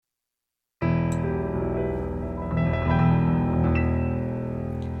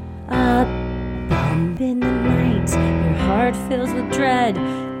in the night, your heart fills with dread.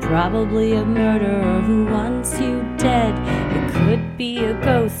 Probably a murderer who wants you dead. It could be a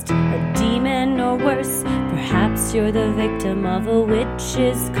ghost, a demon, or worse. Perhaps you're the victim of a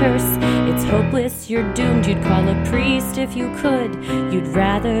witch's curse. It's hopeless, you're doomed. You'd call a priest if you could. You'd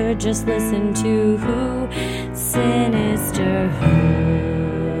rather just listen to Sinisterhood.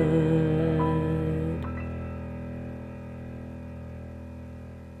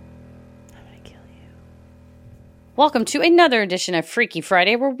 Welcome to another edition of Freaky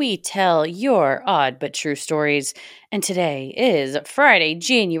Friday, where we tell your odd but true stories. And today is Friday,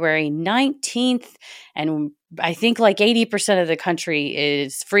 January 19th, and I think like 80% of the country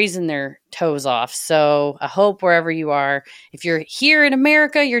is freezing their toes off. So I hope wherever you are, if you're here in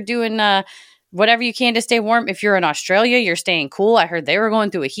America, you're doing whatever you can to stay warm. If you're in Australia, you're staying cool. I heard they were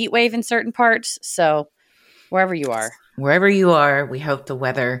going through a heat wave in certain parts. So wherever you are. Wherever you are, we hope the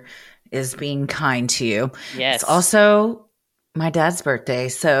weather is being kind to you. Yes. It's also my dad's birthday,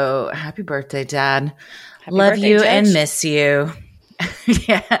 so happy birthday, Dad. Happy Love birthday, you Judge. and miss you.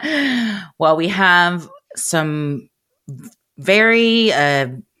 Yeah. Well, we have some very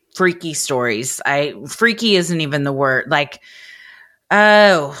freaky stories. Freaky isn't even the word.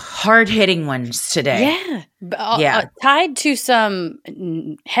 Hard-hitting ones today. Yeah. Tied to some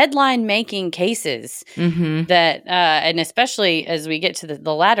headline-making cases that, and especially as we get to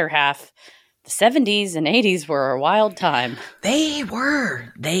the latter half, the 70s and 80s were a wild time. They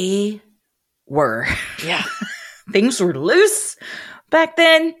were. Yeah. Things were loose back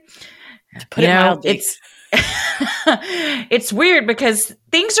then. To put it mildly. It's weird because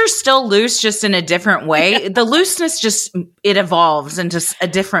things are still loose, just in a different way. The looseness it evolves into a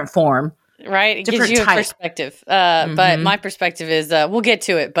different form. Right? It gives you a perspective. But my perspective is, we'll get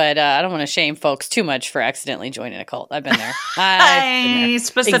to it, but I don't want to shame folks too much for accidentally joining a cult. I've been there. I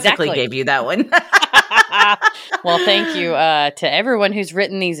specifically gave you that one. Well, thank you to everyone who's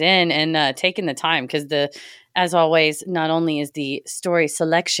written these in and taken the time, because as always, not only is the story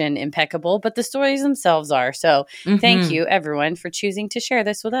selection impeccable, but the stories themselves are. So thank you, everyone, for choosing to share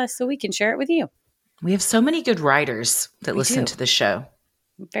this with us so we can share it with you. We have so many good writers that listen to the show.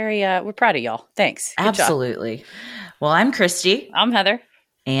 We're proud of y'all. Thanks. Good Absolutely. job. Well, I'm Christy. I'm Heather.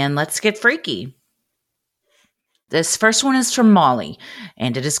 And let's get freaky. This first one is from Molly,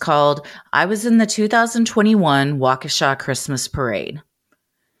 and it is called, I Was in the 2021 Waukesha Christmas Parade.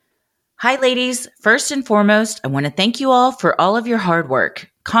 Hi, ladies. First and foremost, I want to thank you all for all of your hard work,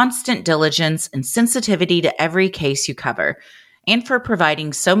 constant diligence, and sensitivity to every case you cover, and for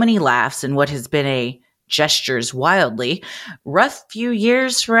providing so many laughs in what has been a gestures wildly rough few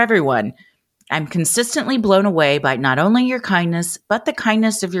years for everyone. I'm consistently blown away by not only your kindness, but the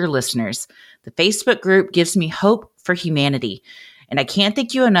kindness of your listeners. The Facebook group gives me hope for humanity, and I can't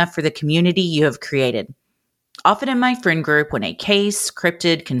thank you enough for the community you have created. Often in my friend group, when a case,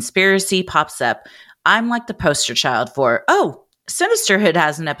 cryptid, conspiracy pops up, I'm like the poster child for, Sinisterhood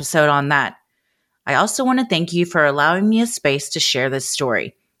has an episode on that. I also want to thank you for allowing me a space to share this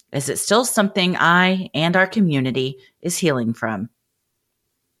story, as it's still something I and our community is healing from.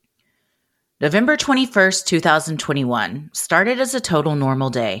 November 21st, 2021 started as a total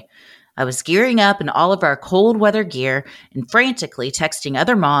normal day. I was gearing up in all of our cold weather gear and frantically texting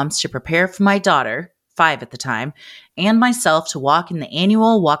other moms to prepare for my daughter, 5 at the time, and myself to walk in the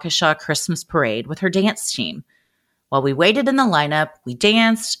annual Waukesha Christmas Parade with her dance team. While we waited in the lineup, we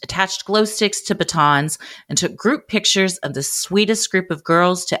danced, attached glow sticks to batons, and took group pictures of the sweetest group of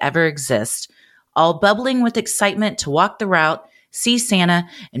girls to ever exist, all bubbling with excitement to walk the route, see Santa,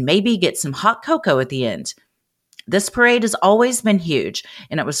 and maybe get some hot cocoa at the end. This parade has always been huge,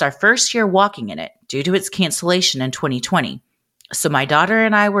 and it was our first year walking in it due to its cancellation in 2020. So my daughter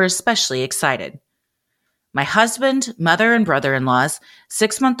and I were especially excited. My husband, mother, and brother-in-law's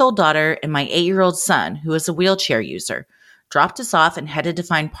 6-month-old daughter and my 8-year-old son, who is a wheelchair user, dropped us off and headed to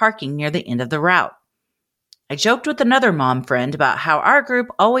find parking near the end of the route. I joked with another mom friend about how our group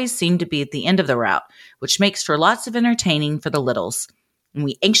always seemed to be at the end of the route, which makes for lots of entertaining for the littles, and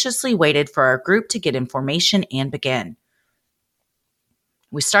we anxiously waited for our group to get in formation and begin.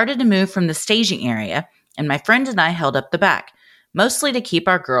 We started to move from the staging area, and my friend and I held up the back, mostly to keep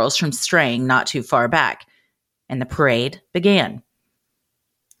our girls from straying not too far back, and the parade began.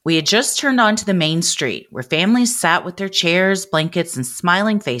 We had just turned onto the main street, where families sat with their chairs, blankets, and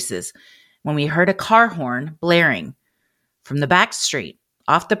smiling faces, when we heard a car horn blaring. From the back street,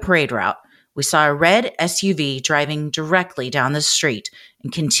 off the parade route, we saw a red SUV driving directly down the street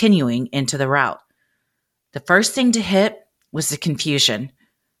and continuing into the route. The first thing to hit was the confusion.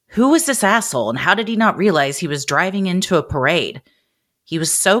 Who was this asshole, and how did he not realize he was driving into a parade? He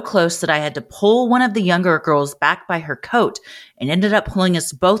was so close that I had to pull one of the younger girls back by her coat and ended up pulling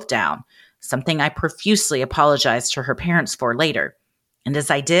us both down, something I profusely apologized to her parents for later. And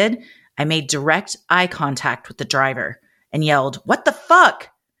as I did, I made direct eye contact with the driver and yelled, "What the fuck?"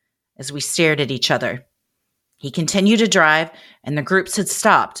 as we stared at each other. He continued to drive, and the groups had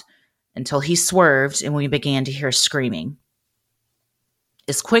stopped until he swerved and we began to hear screaming.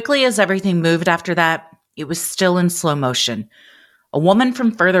 As quickly as everything moved after that, it was still in slow motion. A woman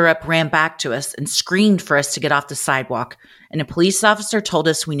from further up ran back to us and screamed for us to get off the sidewalk, and a police officer told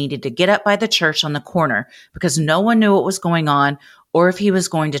us we needed to get up by the church on the corner because no one knew what was going on or if he was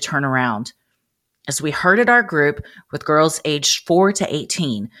going to turn around. As we herded our group with girls aged 4 to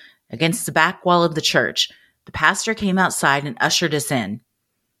 18 against the back wall of the church, the pastor came outside and ushered us in.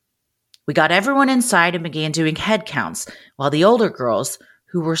 We got everyone inside and began doing head counts, while the older girls,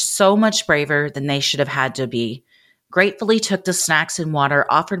 who were so much braver than they should have had to be, gratefully took the snacks and water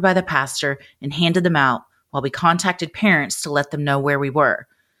offered by the pastor and handed them out while we contacted parents to let them know where we were,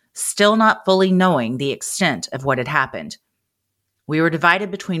 still not fully knowing the extent of what had happened. We were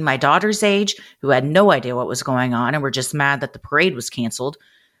divided between my daughter's age, who had no idea what was going on and were just mad that the parade was canceled,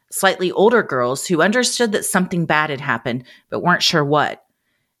 slightly older girls who understood that something bad had happened but weren't sure what,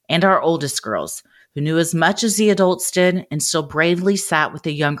 and our oldest girls, who knew as much as the adults did and still bravely sat with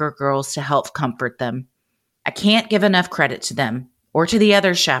the younger girls to help comfort them. I can't give enough credit to them or to the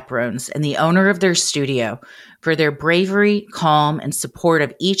other chaperones and the owner of their studio for their bravery, calm, and support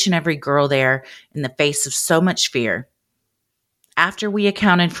of each and every girl there in the face of so much fear. After we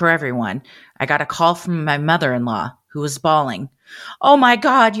accounted for everyone, I got a call from my mother-in-law, who was bawling. "Oh my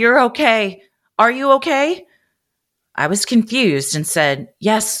God, you're okay. Are you okay?" I was confused and said,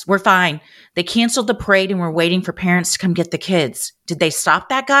 "Yes, we're fine. They canceled the parade and we're waiting for parents to come get the kids. Did they stop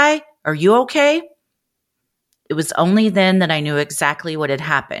that guy? Are you okay?" It was only then that I knew exactly what had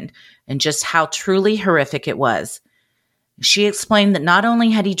happened and just how truly horrific it was. She explained that not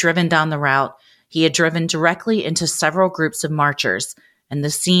only had he driven down the route, he had driven directly into several groups of marchers, and the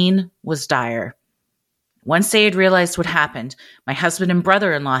scene was dire. Once they had realized what happened, my husband and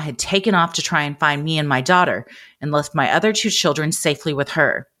brother-in-law had taken off to try and find me and my daughter and left my other 2 children safely with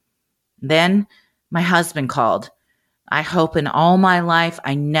her. Then my husband called. I hope in all my life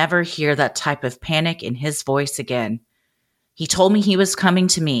I never hear that type of panic in his voice again. He told me he was coming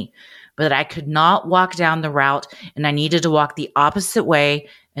to me, but that I could not walk down the route and I needed to walk the opposite way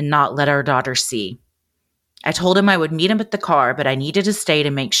and not let our daughter see. I told him I would meet him at the car, but I needed to stay to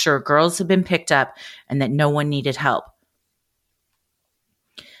make sure girls had been picked up and that no one needed help.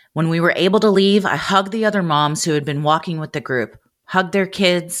 When we were able to leave, I hugged the other moms who had been walking with the group, hugged their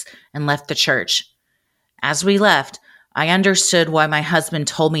kids, and left the church. As we left, I understood why my husband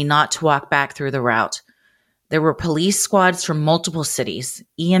told me not to walk back through the route. There were police squads from multiple cities,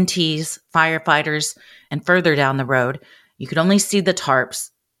 EMTs, firefighters, and further down the road, you could only see the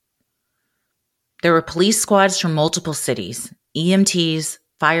tarps. There were police squads from multiple cities, EMTs,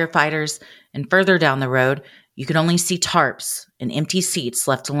 firefighters, and further down the road, you could only see tarps and empty seats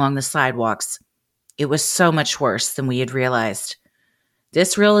left along the sidewalks. It was so much worse than we had realized.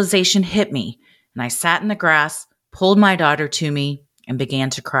 This realization hit me, and I sat in the grass, pulled my daughter to me, and began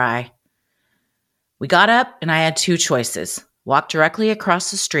to cry. We got up, and I had 2 choices: walk directly across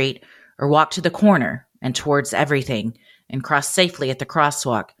the street or walk to the corner and towards everything and cross safely at the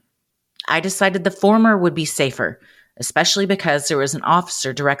crosswalk. I decided the former would be safer, especially because there was an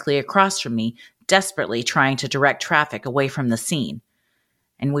officer directly across from me, desperately trying to direct traffic away from the scene.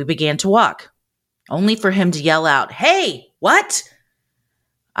 And we began to walk, only for him to yell out, "Hey, what?"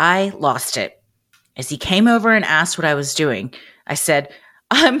 I lost it. As he came over and asked what I was doing, I said,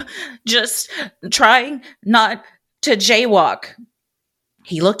 "I'm just trying not to jaywalk."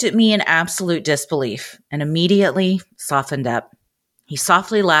 He looked at me in absolute disbelief and immediately softened up. He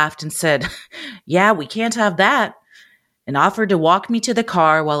softly laughed and said, "Yeah, we can't have that," and offered to walk me to the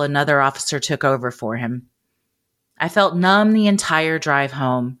car while another officer took over for him. I felt numb the entire drive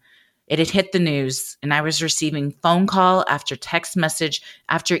home. It had hit the news, and I was receiving phone call after text message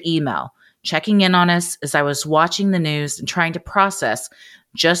after email, checking in on us as I was watching the news and trying to process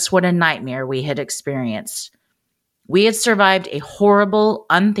just what a nightmare we had experienced. We had survived a horrible,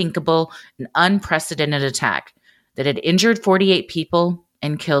 unthinkable, and unprecedented attack that had injured 48 people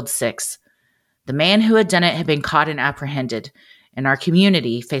and killed 6. The man who had done it had been caught and apprehended, and our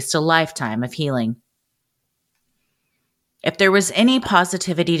community faced a lifetime of healing. If there was any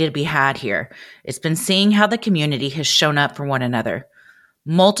positivity to be had here, it's been seeing how the community has shown up for one another.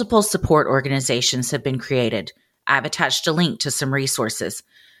 Multiple support organizations have been created. I've attached a link to some resources,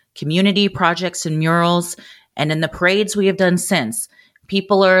 community projects and murals, and in the parades we have done since,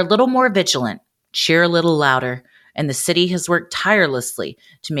 People are a little more vigilant, cheer a little louder, and the city has worked tirelessly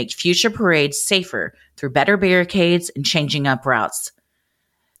to make future parades safer through better barricades and changing up routes.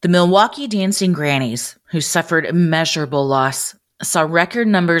 The Milwaukee Dancing Grannies, who suffered immeasurable loss, saw record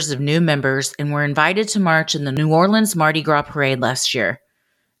numbers of new members and were invited to march in the New Orleans Mardi Gras parade last year.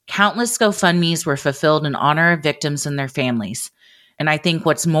 Countless GoFundMes were fulfilled in honor of victims and their families. And I think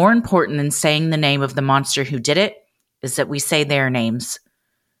what's more important than saying the name of the monster who did it is that we say their names.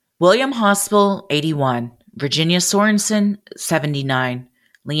 William Hospital, 81. Virginia Sorensen, 79.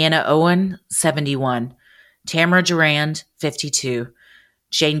 Leanna Owen, 71. Tamara Durand, 52.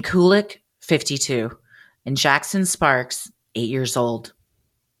 Jane Kulik, 52. And Jackson Sparks, 8 years old.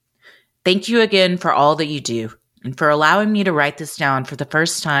 Thank you again for all that you do and for allowing me to write this down for the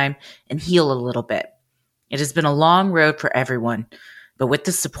first time and heal a little bit. It has been a long road for everyone, but with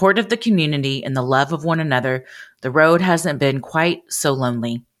the support of the community and the love of one another, the road hasn't been quite so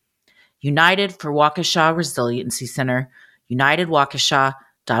lonely. United for Waukesha Resiliency Center,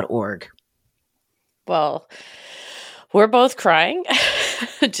 unitedwaukesha.org. Well, we're both crying.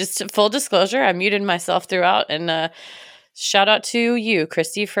 Just full disclosure, I muted myself throughout, and shout out to you,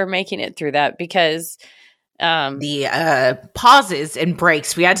 Christy, for making it through that, because the pauses and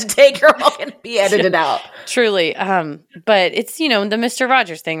breaks we had to take are all going to be edited out. Truly. But it's, the Mr.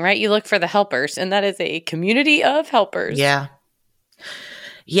 Rogers thing, right? You look for the helpers, and that is a community of helpers. Yeah.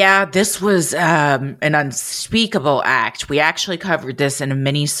 Yeah, this was an unspeakable act. We actually covered this in a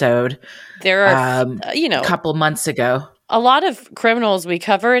mini-sode. There are, a couple months ago. A lot of criminals we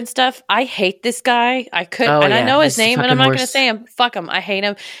cover and stuff. I hate this guy. I know his name, and I'm not going to say him. Fuck him. I hate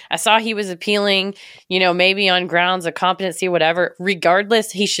him. I saw he was appealing, maybe on grounds of competency, whatever. Regardless,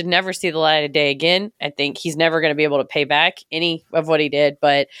 he should never see the light of day again. I think he's never going to be able to pay back any of what he did.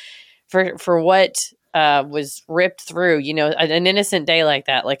 But for what was ripped through, an innocent day like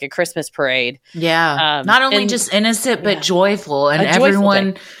that, like a Christmas parade. Yeah. Not only just innocent, but joyful. And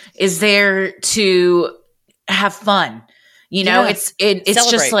everyone is there to have fun. It's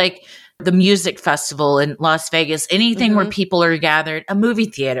just like the music festival in Las Vegas, anything where people are gathered, a movie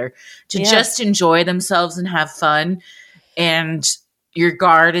theater, to just enjoy themselves and have fun. And your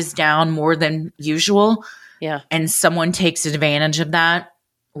guard is down more than usual. Yeah. And someone takes advantage of that.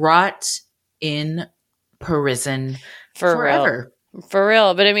 Rot in prison forever. For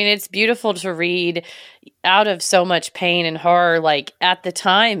real. But I mean, it's beautiful to read out of so much pain and horror. Like at the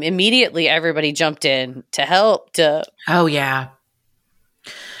time, immediately everybody jumped in to help. Oh, yeah.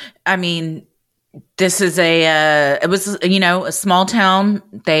 I mean, this is it was, a small town.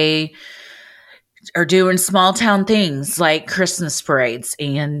 They are doing small town things like Christmas parades.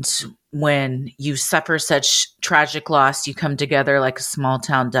 And when you suffer such tragic loss, you come together like a small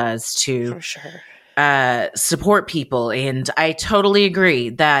town does to for sure. Support people. And I totally agree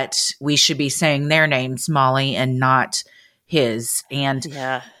that we should be saying their names, Molly, and not his. And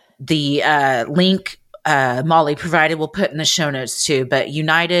the link Molly provided, we'll put in the show notes too. But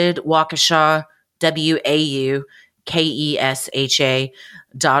United Waukesha,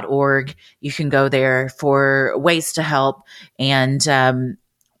 WAUKESHA.org. You can go there for ways to help. And I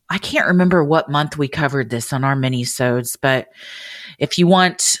can't remember what month we covered this on our mini-sodes, but if you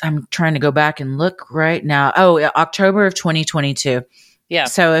want, I'm trying to go back and look right now. Oh, October of 2022. Yeah.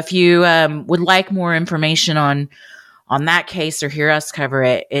 So if you would like more information on that case or hear us cover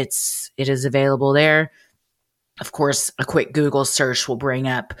it, it is available there. Of course, a quick Google search will bring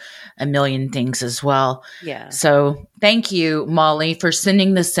up a million things as well. Yeah. So thank you, Molly, for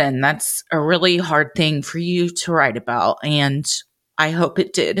sending this in. That's a really hard thing for you to write about. And I hope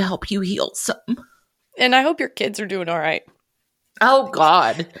it did help you heal some. And I hope your kids are doing all right. Oh,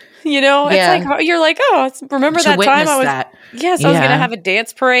 God. It's like, you're like, remember that time I was, I was going to have a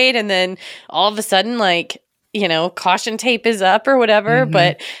dance parade. And then all of a sudden, like, caution tape is up or whatever. Mm-hmm.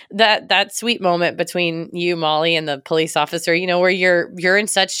 But that sweet moment between you, Molly, and the police officer, where you're in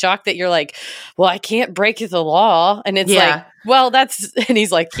such shock that you're like, well, I can't break the law. And it's like, well, and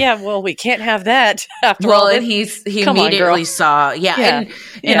he's like, yeah, well, we can't have that. After all, and he immediately saw, and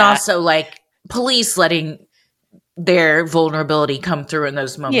also like police letting their vulnerability come through in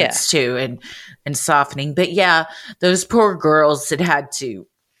those moments too, and softening. But those poor girls that had to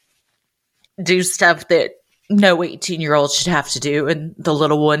do stuff that no 18-year-old should have to do, and the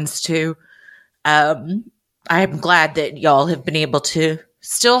little ones too. I'm glad that y'all have been able to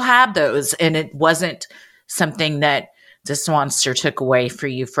still have those, and it wasn't something that this monster took away for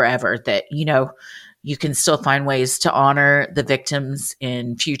you forever, that, you can still find ways to honor the victims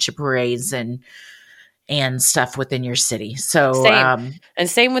in future parades and and stuff within your city. So, Same. And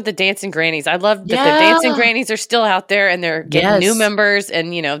same with the dancing grannies. I love that the Yeah. dancing grannies are still out there and they're getting new Yes. members,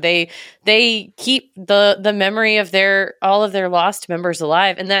 and they keep the memory of all of their lost members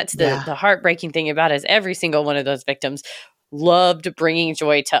alive. And that's the heartbreaking thing about it, is every single one of those victims loved bringing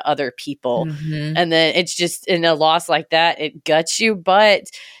joy to other people. Mhm. And then it's just, in a loss like that, it guts you. But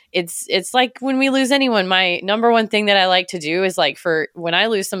it's like when we lose anyone, my number one thing that I like to do is, like, for when I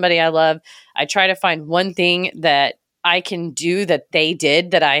lose somebody I love, I try to find one thing that I can do that they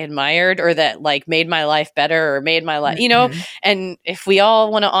did that I admired, or that, like, made my life better, or made my life, Mhm. and if we all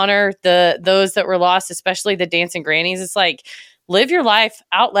want to honor those that were lost, especially the dancing grannies, it's like, live your life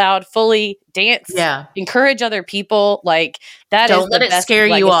out loud, fully dance, encourage other people. Like, that Don't is let the it best scare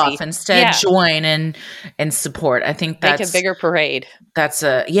you legacy. off. Instead, join and support. I think Make a bigger parade. That's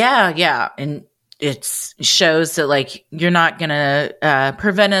and it shows that, like, you're not going to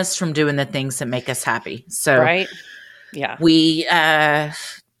prevent us from doing the things that make us happy. So, right. Yeah. We,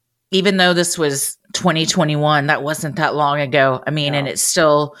 even though this was 2021, that wasn't that long ago. I mean, and it's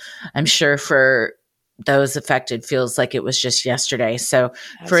still, I'm sure for those affected, feels like it was just yesterday. So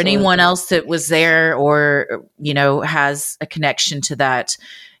for anyone else that was there, or, has a connection to that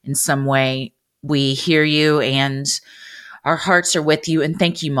in some way, we hear you and our hearts are with you. And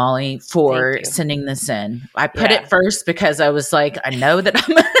thank you, Molly, for sending this in. I put it first because I was like, I know that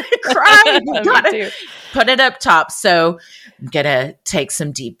I'm going to cry. You gotta put it up top. So I'm going to take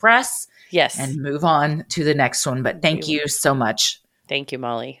some deep breaths. Yes. And move on to the next one. But thank you so much. Thank you,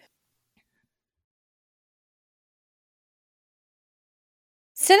 Molly.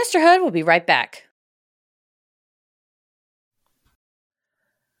 Sinisterhood will be right back.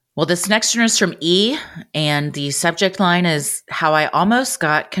 Well, this next one is from E, and the subject line is How I Almost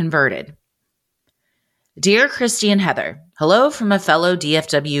Got Converted. Dear Christy and Heather, hello from a fellow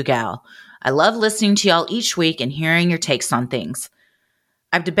DFW gal. I love listening to y'all each week and hearing your takes on things.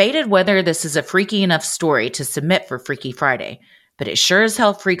 I've debated whether this is a freaky enough story to submit for Freaky Friday, but it sure as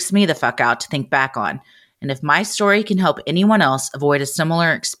hell freaks me the fuck out to think back on. And if my story can help anyone else avoid a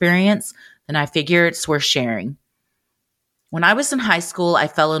similar experience, then I figure it's worth sharing. When I was in high school, I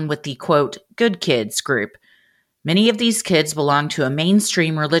fell in with the, quote, good kids group. Many of these kids belong to a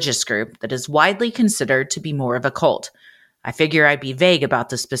mainstream religious group that is widely considered to be more of a cult. I figure I'd be vague about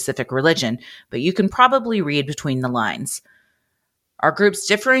the specific religion, but you can probably read between the lines. Our group's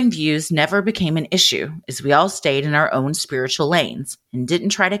differing views never became an issue, as we all stayed in our own spiritual lanes and didn't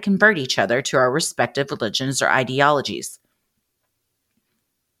try to convert each other to our respective religions or ideologies.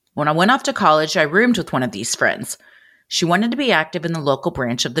 When I went off to college, I roomed with one of these friends. She wanted to be active in the local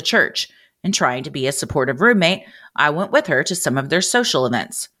branch of the church, and trying to be a supportive roommate, I went with her to some of their social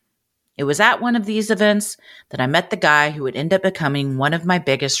events. It was at one of these events that I met the guy who would end up becoming one of my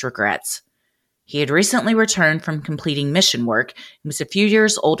biggest regrets. He had recently returned from completing mission work and was a few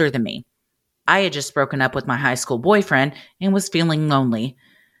years older than me. I had just broken up with my high school boyfriend and was feeling lonely.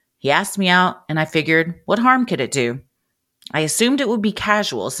 He asked me out, and I figured, what harm could it do? I assumed it would be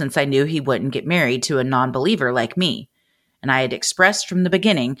casual since I knew he wouldn't get married to a non-believer like me, and I had expressed from the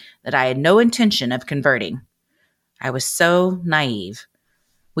beginning that I had no intention of converting. I was so naive.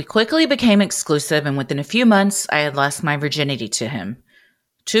 We quickly became exclusive, and within a few months, I had lost my virginity to him.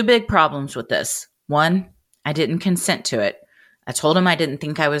 Two big problems with this. One, I didn't consent to it. I told him I didn't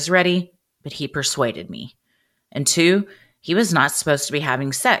think I was ready, but he persuaded me. And two, he was not supposed to be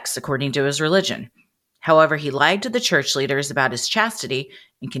having sex according to his religion. However, he lied to the church leaders about his chastity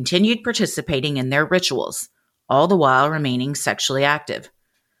and continued participating in their rituals, all the while remaining sexually active.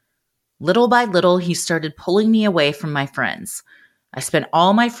 Little by little, he started pulling me away from my friends. I spent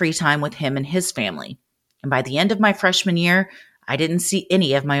all my free time with him and his family. And by the end of my freshman year, I didn't see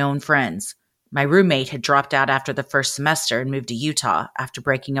any of my own friends. My roommate had dropped out after the first semester and moved to Utah after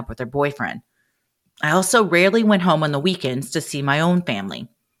breaking up with her boyfriend. I also rarely went home on the weekends to see my own family.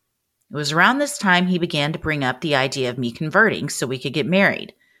 It was around this time he began to bring up the idea of me converting so we could get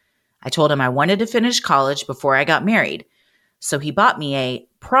married. I told him I wanted to finish college before I got married, so he bought me a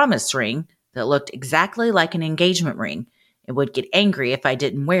promise ring that looked exactly like an engagement ring and would get angry if I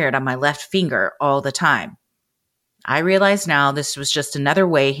didn't wear it on my left finger all the time. I realize now this was just another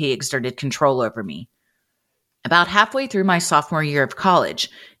way he exerted control over me. About halfway through my sophomore year of college,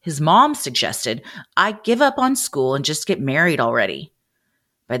 his mom suggested I give up on school and just get married already.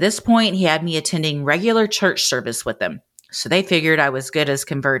 By this point, he had me attending regular church service with them, so they figured I was good as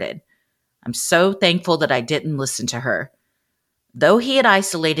converted. I'm so thankful that I didn't listen to her. Though he had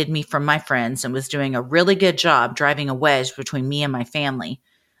isolated me from my friends and was doing a really good job driving a wedge between me and my family,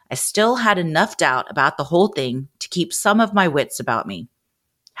 I still had enough doubt about the whole thing to keep some of my wits about me.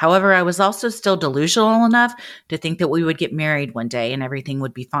 However, I was also still delusional enough to think that we would get married one day and everything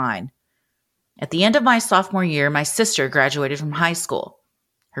would be fine. At the end of my sophomore year, my sister graduated from high school.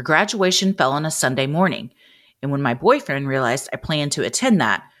 Her graduation fell on a Sunday morning, and when my boyfriend realized I planned to attend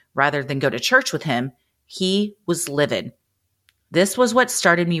that rather than go to church with him, he was livid. This was what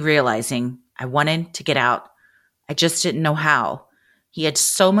started me realizing I wanted to get out. I just didn't know how. He had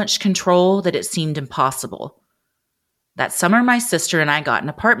so much control that it seemed impossible. That summer, my sister and I got an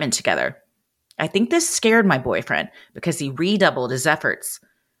apartment together. I think this scared my boyfriend because he redoubled his efforts.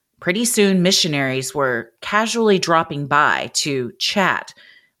 Pretty soon, missionaries were casually dropping by to chat,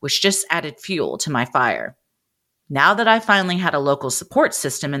 which just added fuel to my fire. Now that I finally had a local support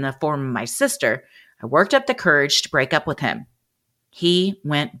system in the form of my sister, I worked up the courage to break up with him. He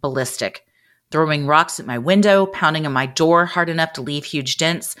went ballistic, throwing rocks at my window, pounding on my door hard enough to leave huge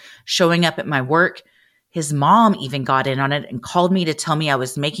dents, showing up at my work. His mom even got in on it and called me to tell me I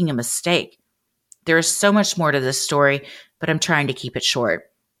was making a mistake. There is so much more to this story, but I'm trying to keep it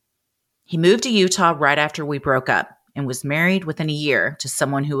short. He moved to Utah right after we broke up and was married within a year to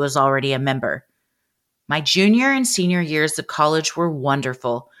someone who was already a member. My junior and senior years of college were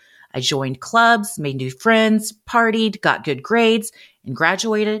wonderful. I joined clubs, made new friends, partied, got good grades, and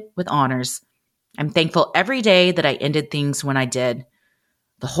graduated with honors. I'm thankful every day that I ended things when I did.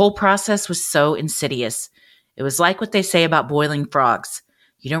 The whole process was so insidious. It was like what they say about boiling frogs.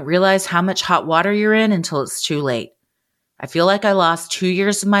 You don't realize how much hot water you're in until it's too late. I feel like I lost 2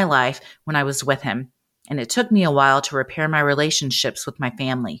 years of my life when I was with him, and it took me a while to repair my relationships with my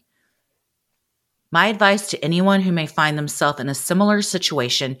family. My advice to anyone who may find themselves in a similar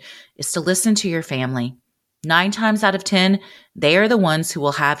situation is to listen to your family. 9 times out of 10, they are the ones who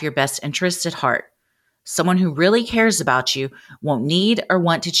will have your best interests at heart. Someone who really cares about you won't need or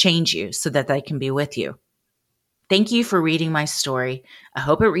want to change you so that they can be with you. Thank you for reading my story. I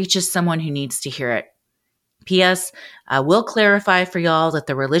hope it reaches someone who needs to hear it. P.S. I will clarify for y'all that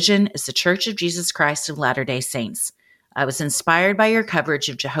the religion is the Church of Jesus Christ of Latter-day Saints. I was inspired by your coverage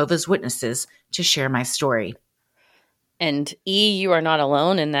of Jehovah's Witnesses to share my story. And you are not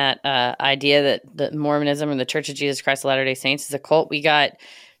alone in that idea that Mormonism and the Church of Jesus Christ of Latter-day Saints is a cult. We got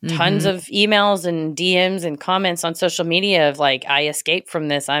tons of emails and DMs and comments on social media of like, I escaped from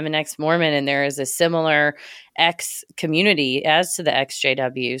this. I'm an ex-Mormon, and there is a similar ex community as to the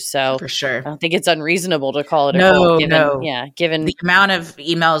XJW. So For sure. I don't think it's unreasonable to call it a cult. Given the amount of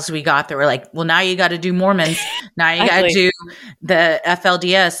emails we got that were like, well, now you got to do Mormons. Now you got to do the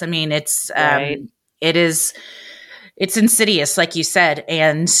FLDS. I mean, it's it's insidious, like you said.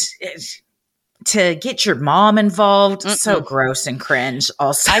 And to get your mom involved, so gross and cringe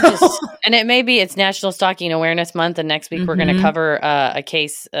also. And it's National Stalking Awareness Month, and next week we're going to cover a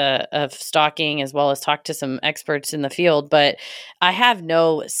case of stalking as well as talk to some experts in the field. But I have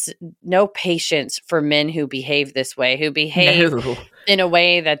no patience for men who behave this way, who behave in a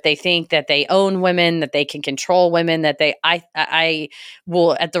way that they think that they own women, that they can control women, that I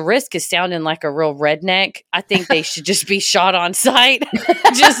will, at the risk of sounding like a real redneck, I think they should just be shot on sight.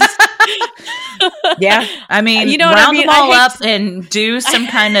 Yeah, I mean, round them all up and do some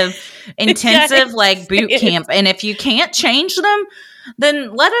kind of intensive like boot camp. And if you can't change them,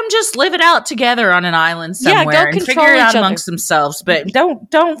 then let them just live it out together on an island somewhere and figure it out amongst themselves. But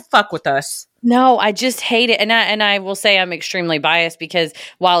don't fuck with us. No, I just hate it. And I will say I'm extremely biased because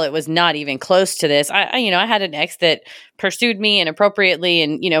while it was not even close to this, I had an ex that pursued me inappropriately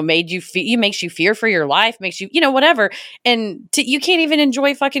and, makes you fear for your life, makes you, whatever. And you can't even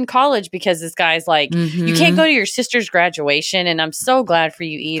enjoy fucking college because this guy's like, you can't go to your sister's graduation. And I'm so glad for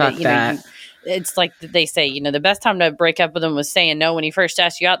you, Eve. It's like they say, the best time to break up with him was saying no when he first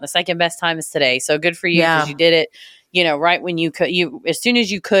asked you out. And the second best time is today. So good for you because you did it. Right when you could, as soon as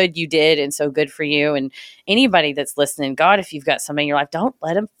you could, you did. And so good for you. And anybody that's listening, God, if you've got somebody in your life, don't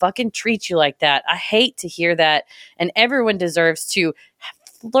let them fucking treat you like that. I hate to hear that. And everyone deserves to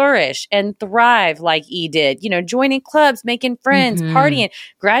flourish and thrive like E did, joining clubs, making friends, partying,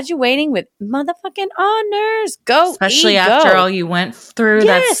 graduating with motherfucking honors. Go, especially E, after go. all you went through.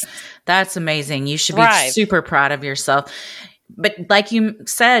 Yes. That's amazing. You should be super proud of yourself. But like you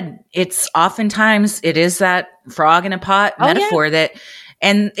said, it's oftentimes it is that frog in a pot metaphor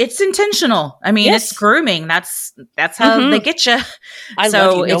and it's intentional. I mean, it's grooming. That's how they get you. I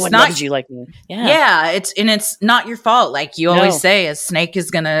love you. No one loves you like me. Yeah. It's not your fault. Like you always say, a snake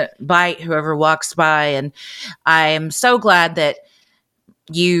is going to bite whoever walks by. And I am so glad that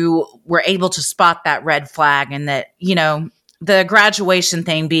you were able to spot that red flag and that, the graduation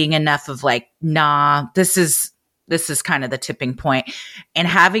thing being enough of like, nah, this is kind of the tipping point, and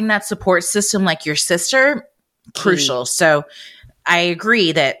having that support system like your sister, crucial. So I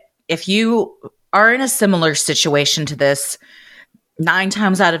agree that if you are in a similar situation to this, 9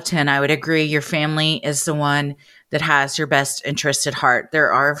 times out of 10, I would agree your family is the one that has your best interest at heart.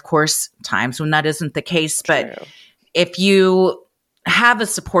 There are, of course, times when that isn't the case, but True. if you have a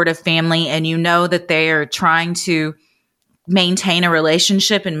supportive family and you know that they are trying to maintain a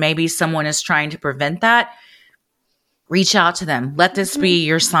relationship and maybe someone is trying to prevent that, reach out to them. Let this be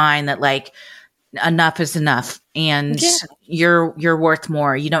your sign that like enough is enough and Yeah. you're worth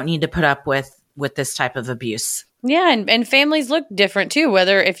more. You don't need to put up with this type of abuse. Yeah, and families look different too.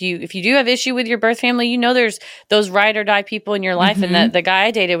 Whether if you do have issue with your birth family, you know there's those ride or die people in your life. And the guy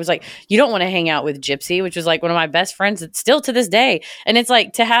I dated was like, you don't want to hang out with Gypsy, which was like one of my best friends. It's still to this day, and it's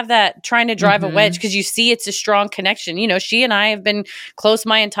like to have that trying to drive a wedge because you see it's a strong connection. You know, she and I have been close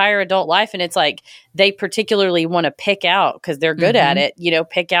my entire adult life, and it's like they particularly want to pick out because they're good at it. You know,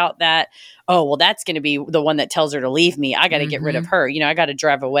 pick out that. Oh, well, that's going to be the one that tells her to leave me. I got to get rid of her. You know, I got to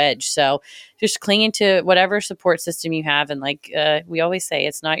drive a wedge. So just clinging to whatever support system you have. And like we always say,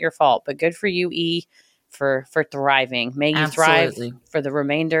 it's not your fault, but good for you, E, for thriving. May you thrive for the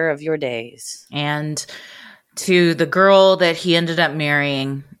remainder of your days. And to the girl that he ended up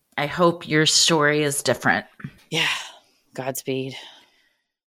marrying, I hope your story is different. Yeah. Godspeed.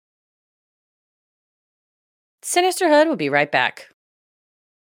 Sinisterhood will be right back.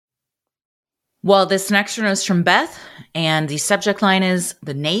 Well, this next one is from Beth, and the subject line is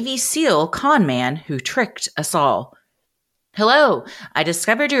The Navy SEAL Con Man Who Tricked Us All. Hello, I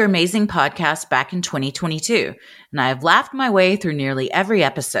discovered your amazing podcast back in 2022, and I have laughed my way through nearly every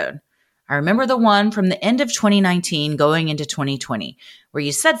episode. I remember the one from the end of 2019 going into 2020, where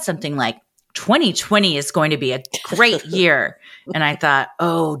you said something like, 2020 is going to be a great year. And I thought,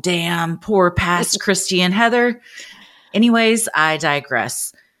 oh, damn, poor past Christy and Heather. Anyways, I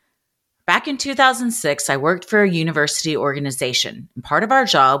digress. Back in 2006, I worked for a university organization, and part of our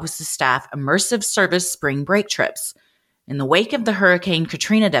job was to staff immersive service spring break trips. In the wake of the Hurricane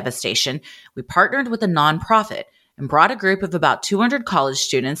Katrina devastation, we partnered with a nonprofit and brought a group of about 200 college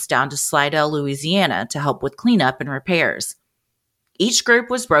students down to Slidell, Louisiana to help with cleanup and repairs. Each group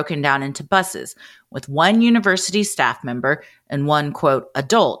was broken down into buses with one university staff member and one, quote,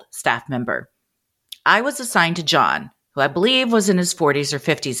 adult staff member. I was assigned to John, who I believe was in his 40s or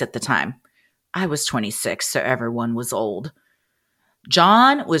 50s at the time. I was 26, so everyone was old.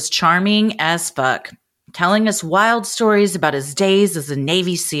 John was charming as fuck, telling us wild stories about his days as a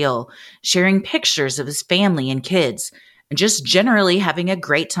Navy SEAL, sharing pictures of his family and kids, and just generally having a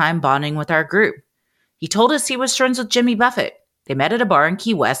great time bonding with our group. He told us he was friends with Jimmy Buffett. They met at a bar in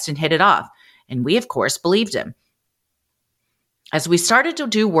Key West and hit it off, and we, of course, believed him. As we started to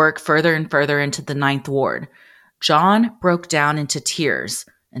do work further and further into the Ninth Ward, John broke down into tears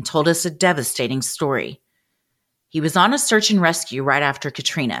and told us a devastating story. He was on a search and rescue right after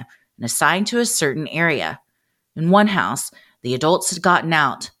Katrina and assigned to a certain area. In one house, the adults had gotten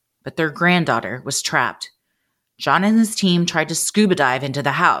out, but their granddaughter was trapped. John and his team tried to scuba dive into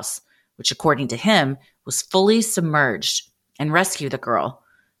the house, which according to him was fully submerged, and rescue the girl,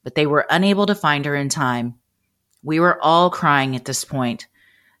 but they were unable to find her in time. We were all crying at this point.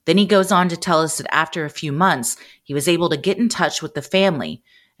 Then he goes on to tell us that after a few months, he was able to get in touch with the family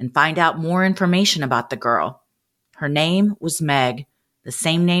and find out more information about the girl. Her name was Meg, the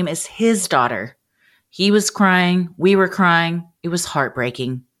same name as his daughter. He was crying. We were crying. It was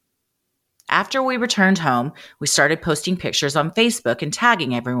heartbreaking. After we returned home, we started posting pictures on Facebook and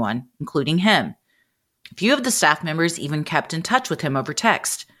tagging everyone, including him. A few of the staff members even kept in touch with him over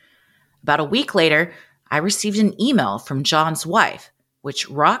text. About a week later, I received an email from John's wife, which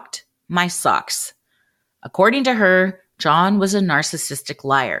rocked my socks. According to her, John was a narcissistic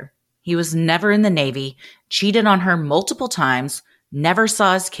liar. He was never in the Navy, cheated on her multiple times, never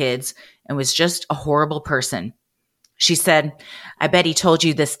saw his kids, and was just a horrible person. She said, I bet he told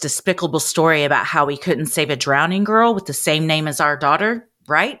you this despicable story about how he couldn't save a drowning girl with the same name as our daughter,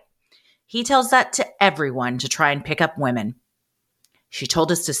 right? He tells that to everyone to try and pick up women. She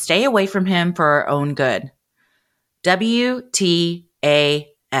told us to stay away from him for our own good. WTAF.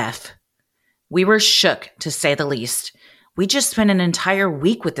 We were shook, to say the least. We just spent an entire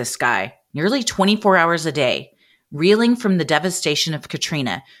week with this guy, nearly 24 hours a day, reeling from the devastation of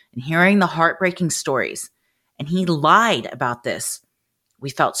Katrina and hearing the heartbreaking stories. And he lied about this. We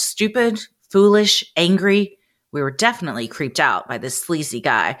felt stupid, foolish, angry. We were definitely creeped out by this sleazy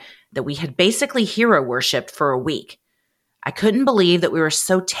guy that we had basically hero worshipped for a week. I couldn't believe that we were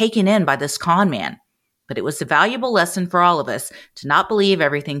so taken in by this con man, but it was a valuable lesson for all of us to not believe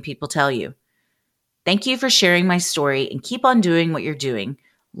everything people tell you. Thank you for sharing my story and keep on doing what you're doing.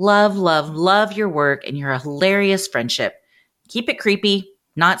 Love, love, love your work and your hilarious friendship. Keep it creepy,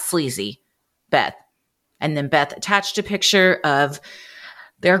 not sleazy. Beth. And then Beth attached a picture of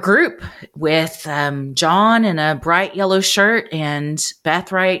their group with John in a bright yellow shirt and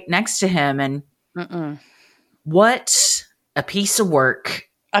Beth right next to him. And what a piece of work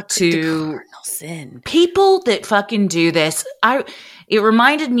to sin. People that fucking do this. It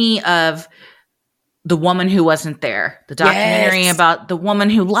reminded me of The Woman Who Wasn't There, the documentary about the woman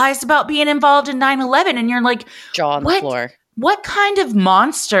who lies about being involved in 9/11. And you're like, jaw on the floor. What kind of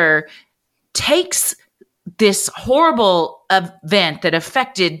monster takes this horrible event that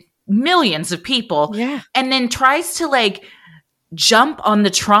affected millions of people and then tries to like jump on the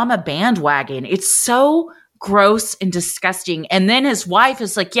trauma bandwagon? It's so gross and disgusting. And then his wife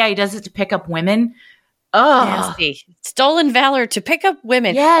is like, yeah, he does it to pick up women. Oh, nasty. Stolen valor to pick up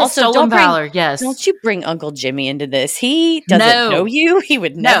women. Yes, also, stolen valor. Yes. Don't you bring Uncle Jimmy into this. He doesn't know you. He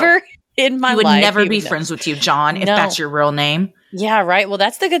would never in my life. He would never be friends with you, John, if that's your real name. Yeah, right. Well,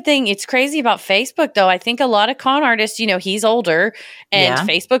 that's the good thing. It's crazy about Facebook, though. I think a lot of con artists, he's older and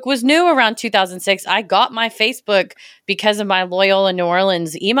Facebook was new around 2006. I got my Facebook because of my Loyola New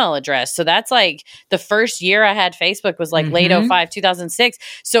Orleans email address. So that's like the first year I had Facebook was like late 05, 2006.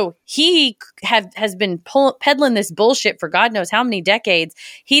 So he has been peddling this bullshit for God knows how many decades.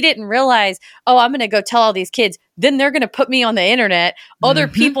 He didn't realize, I'm going to go tell all these kids. Then they're going to put me on the internet. Other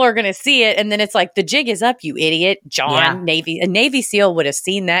people are going to see it. And then it's like, the jig is up, you idiot. John, a Navy SEAL would have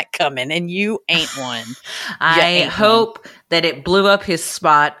seen that coming, and you ain't one. I hope that it blew up his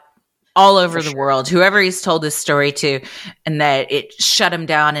spot all over the world, whoever he's told this story to, and that it shut him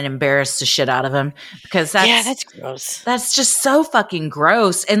down and embarrassed the shit out of him, because that's gross. That's just so fucking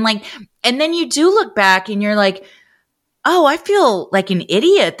gross. And then you do look back and you're like, oh, I feel like an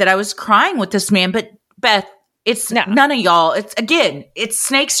idiot that I was crying with this man. But Beth, it's none of y'all. It's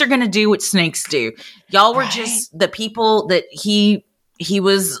snakes are going to do what snakes do. Y'all were just the people that he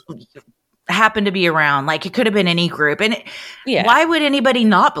was happened to be around. Like, it could have been any group. And why would anybody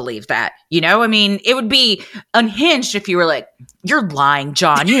not believe that? I mean, it would be unhinged if you were like, you're lying,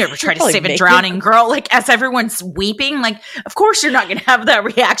 John. You never tried to save a drowning girl. Like, as everyone's weeping, like, of course you're not going to have that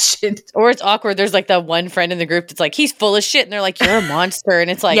reaction. Or it's awkward. There's like that one friend in the group that's like, he's full of shit. And they're like, you're a monster. And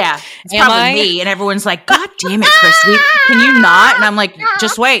it's like, it's probably me. And everyone's like, God damn it, Christy. Can you not? And I'm like,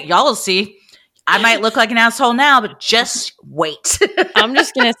 just wait. Y'all will see. I might look like an asshole now, but just wait. I'm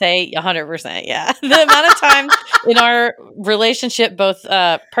just going to say 100%. Yeah. The amount of times in our relationship, both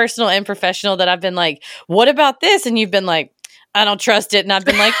personal and professional, that I've been like, what about this? And you've been like, I don't trust it. And I've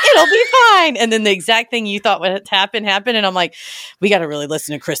been like, it'll be fine. And then the exact thing you thought would happen. And I'm like, we got to really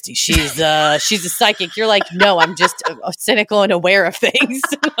listen to Christy. She's a psychic. You're like, no, I'm just cynical and aware of things.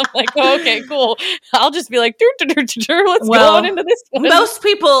 And I'm like, okay, cool. I'll just be like, let's go on into this one. Most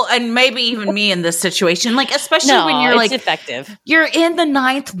people, and maybe even me in this situation, like, especially when you're like, effective. You're in the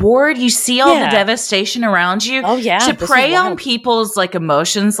 9th ward. You see all the devastation around you. Oh, yeah. To prey on people's like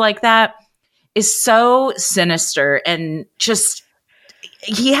emotions like that is so sinister. And just,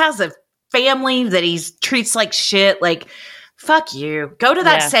 he has a family that he treats like shit. Like, fuck you. Go to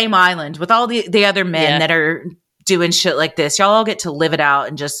that same island with all the other men that are doing shit like this. Y'all all get to live it out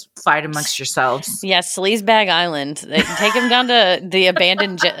and just fight amongst yourselves. Yeah, Sleazebag Island. They can take him down to the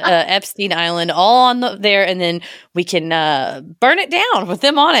abandoned Epstein Island, all on there, and then we can burn it down with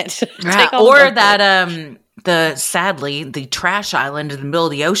them on it. Or that sadly the trash island in the middle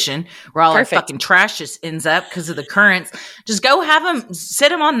of the ocean where all our fucking trash just ends up because of the currents. Just go sit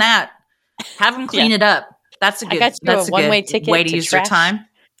them on that. Have them clean it up. That's a good one-way ticket way to use your time.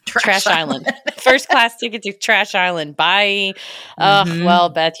 Trash Island. First class ticket to Trash Island. Bye. Well,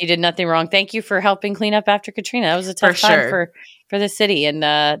 Beth, you did nothing wrong. Thank you for helping clean up after Katrina. That was a tough time for the city. And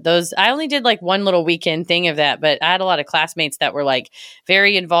I only did like one little weekend thing of that, but I had a lot of classmates that were like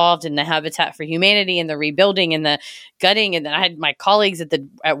very involved in the Habitat for Humanity and the rebuilding and the gutting. And then I had my colleagues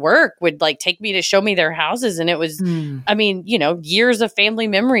at work would like take me to show me their houses. And it was, I mean, years of family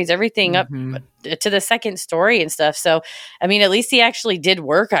memories, everything up to the second story and stuff. So, I mean, at least he actually did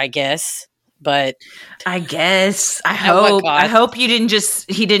work, I guess. But I hope he didn't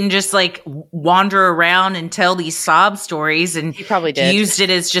just like wander around and tell these sob stories, and he probably did. Used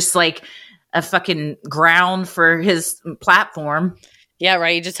it as just like a fucking ground for his platform. Yeah,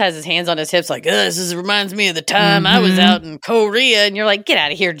 right. He just has his hands on his hips like, this reminds me of the time I was out in Korea. And you're like, get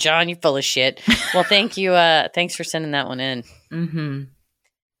out of here, John. You're full of shit. Well, thank you. Thanks for sending that one in. Mm-hmm.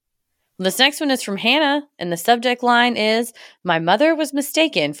 This next one is from Hannah, and the subject line is, my mother was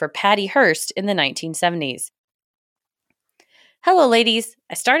mistaken for Patty Hearst in the 1970s. Hello, ladies.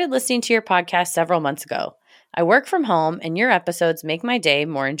 I started listening to your podcast several months ago. I work from home, and your episodes make my day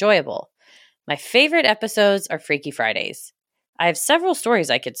more enjoyable. My favorite episodes are Freaky Fridays. I have several stories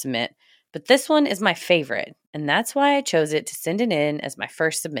I could submit, but this one is my favorite, and that's why I chose it to send it in as my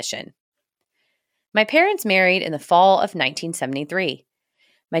first submission. My parents married in the fall of 1973.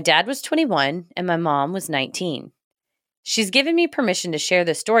 My dad was 21 and my mom was 19. She's given me permission to share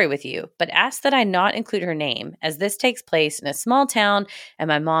this story with you, but asked that I not include her name, as this takes place in a small town and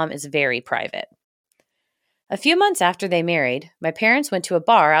my mom is very private. A few months after they married, my parents went to a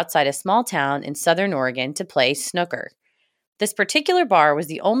bar outside a small town in southern Oregon to play snooker. This particular bar was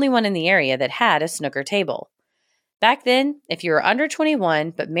the only one in the area that had a snooker table. Back then, if you were under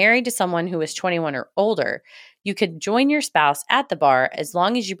 21 but married to someone who was 21 or older, you could join your spouse at the bar as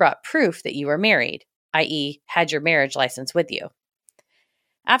long as you brought proof that you were married, i.e., had your marriage license with you.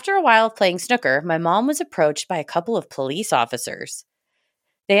 After a while of playing snooker, my mom was approached by a couple of police officers.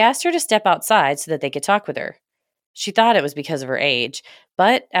 They asked her to step outside so that they could talk with her. She thought it was because of her age,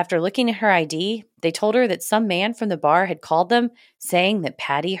 but after looking at her ID, they told her that some man from the bar had called them saying that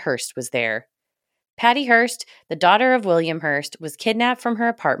Patty Hearst was there. Patty Hearst, the daughter of William Hearst, was kidnapped from her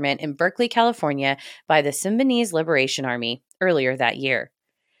apartment in Berkeley, California by the Symbionese Liberation Army earlier that year.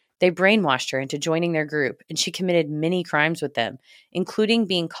 They brainwashed her into joining their group, and she committed many crimes with them, including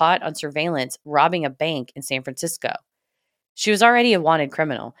being caught on surveillance robbing a bank in San Francisco. She was already a wanted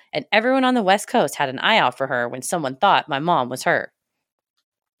criminal, and everyone on the West Coast had an eye out for her when someone thought my mom was her.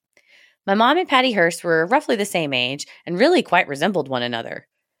 My mom and Patty Hearst were roughly the same age and really quite resembled one another.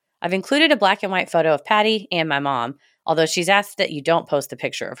 I've included a black and white photo of Patty and my mom, although she's asked that you don't post a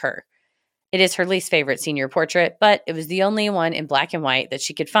picture of her. It is her least favorite senior portrait, but it was the only one in black and white that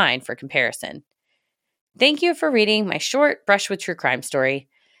she could find for comparison. Thank you for reading my short Brush with True Crime story.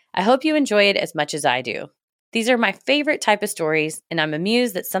 I hope you enjoy it as much as I do. These are my favorite type of stories, and I'm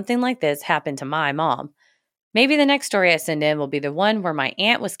amused that something like this happened to my mom. Maybe the next story I send in will be the one where my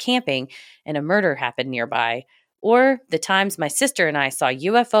aunt was camping and a murder happened nearby, or the times my sister and I saw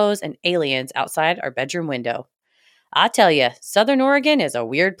UFOs and aliens outside our bedroom window. I tell you, Southern Oregon is a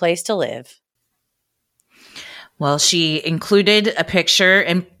weird place to live. Well, she included a picture,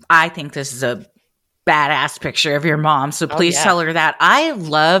 and I think this is a badass picture of your mom, so please tell her that. I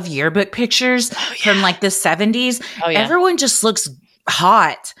love yearbook pictures from like the 70s. Everyone just looks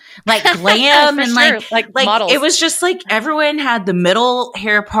hot, like glam and sure. like models. It was just like everyone had the middle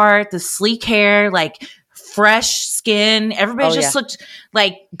hair part, the sleek hair, like fresh skin. Everybody just looked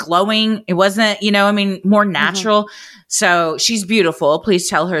like glowing. It wasn't, more natural. So she's beautiful. Please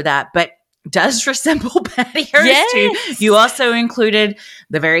tell her that. But does resemble Patty Hearst too. You also included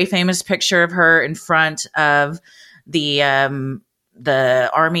the very famous picture of her in front of the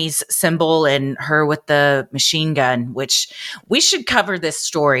Army's symbol and her with the machine gun, which we should cover this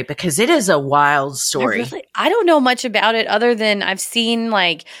story because it is a wild story. I don't know much about it other than I've seen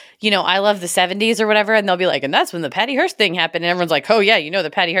I love the 70s or whatever, and they'll be like, and that's when the Patty Hearst thing happened. And everyone's like, oh yeah, the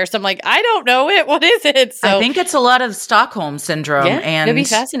Patty Hearst. I'm like, I don't know it. What is it? So I think it's a lot of Stockholm syndrome. Yeah, and it'd be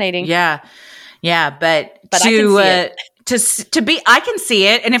fascinating. Yeah. But I can see it. I can see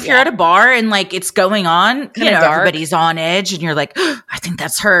it. And if you're at a bar and like it's going on, Kinda dark. Everybody's on edge and you're like, oh, I think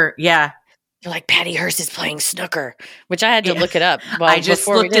that's her. Yeah. You're like, Patty Hearst is playing snooker, which I had to look it up. I just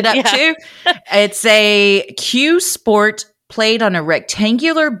looked it up too. It's a cue sport played on a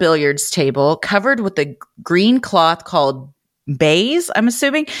rectangular billiards table covered with a green cloth called baize, I'm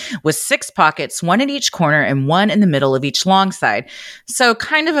assuming, with 6 pockets, 1 at each corner and 1 in the middle of each long side. So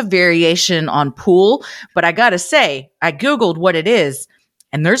kind of a variation on pool. But I got to say, I Googled what it is,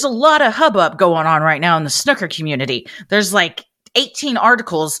 and there's a lot of hubbub going on right now in the snooker community. There's like 18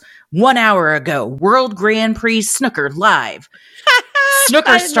 articles 1 hour ago. World Grand Prix Snooker Live.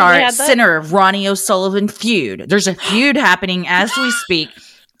 Snooker star at center of Ronnie O'Sullivan feud. There's a feud happening as we speak.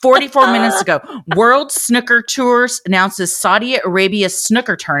 44 minutes ago, World Snooker Tours announces Saudi Arabia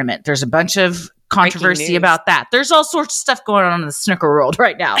snooker tournament. There's a bunch of controversy about that. There's all sorts of stuff going on in the snooker world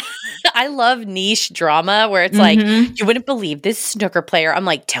right now. I love niche drama where it's like, you wouldn't believe this snooker player. I'm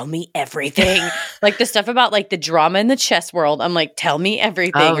like, tell me everything. Like the stuff about like the drama in the chess world. I'm like, tell me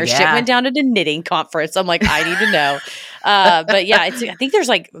everything. Shit went down at a knitting conference. I'm like, I need to know. But yeah, I think there's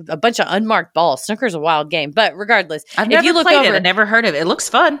like a bunch of unmarked balls. Snooker's a wild game. But regardless, I've never played it. I never heard of it. It looks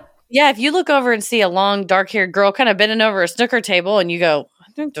fun. Yeah, if you look over and see a long, dark-haired girl kind of bending over a snooker table and you go,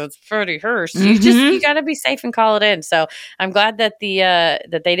 I think that's Patty Hearst. You got to be safe and call it in. So I'm glad that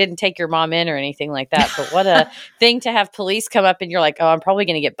that they didn't take your mom in or anything like that. But what a thing to have police come up and you're like, oh, I'm probably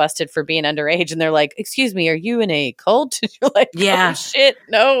going to get busted for being underage. And they're like, excuse me, are you in a cult? You're like, oh, shit,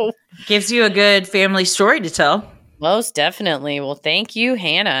 no. Gives you a good family story to tell. Most definitely. Well, thank you,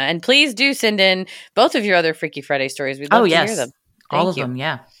 Hannah. And please do send in both of your other Freaky Friday stories. We'd love to hear them. All of them,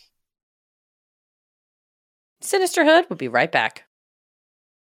 yeah. Sinisterhood will be right back.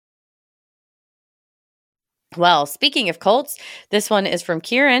 Well, speaking of cults, this one is from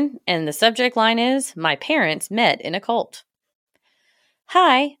Kieran, and the subject line is, My parents met in a cult.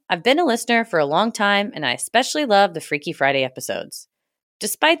 Hi, I've been a listener for a long time, and I especially love the Freaky Friday episodes.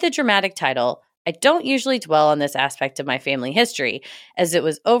 Despite the dramatic title, I don't usually dwell on this aspect of my family history, as it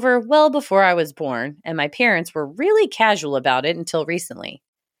was over well before I was born, and my parents were really casual about it until recently.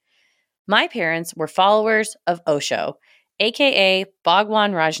 My parents were followers of Osho, aka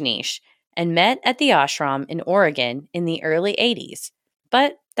Bhagwan Rajneesh, and met at the ashram in Oregon in the early 80s.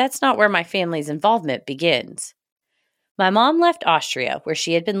 But that's not where my family's involvement begins. My mom left Austria, where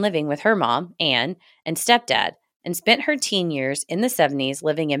she had been living with her mom, Anne, and stepdad, and spent her teen years in the 70s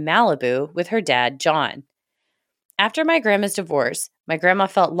living in Malibu with her dad, John. After my grandma's divorce, my grandma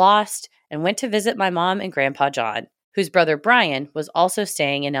felt lost and went to visit my mom and grandpa John, whose brother Brian was also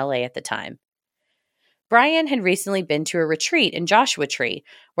staying in LA at the time. Brian had recently been to a retreat in Joshua Tree,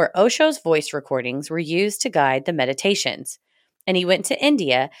 where Osho's voice recordings were used to guide the meditations, and he went to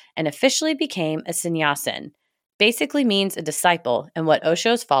India and officially became a sannyasin, basically means a disciple and what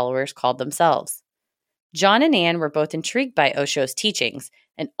Osho's followers called themselves. John and Anne were both intrigued by Osho's teachings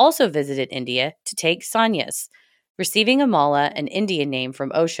and also visited India to take sannyas, receiving a mala, an Indian name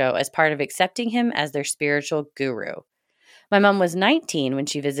from Osho, as part of accepting him as their spiritual guru. My mom was 19 when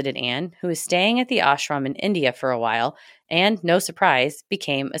she visited Anne, who was staying at the ashram in India for a while, and, no surprise,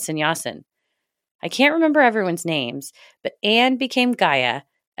 became a sannyasin. I can't remember everyone's names, but Anne became Gaia,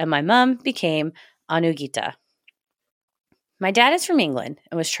 and my mom became Anugita. My dad is from England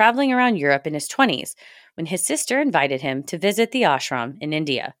and was traveling around Europe in his 20s when his sister invited him to visit the ashram in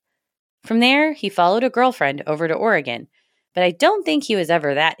India. From there, he followed a girlfriend over to Oregon, but I don't think he was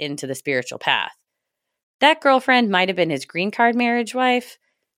ever that into the spiritual path. That girlfriend might have been his green card marriage wife.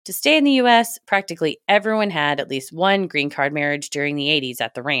 To stay in the U.S., practically everyone had at least one green card marriage during the 80s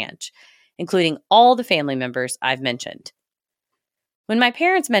at the ranch, including all the family members I've mentioned. When my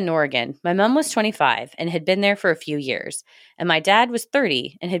parents met in Oregon, my mom was 25 and had been there for a few years, and my dad was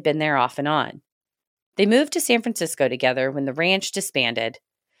 30 and had been there off and on. They moved to San Francisco together when the ranch disbanded.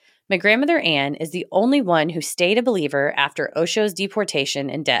 My grandmother Anne is the only one who stayed a believer after Osho's deportation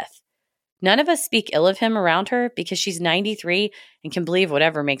and death. None of us speak ill of him around her because she's 93 and can believe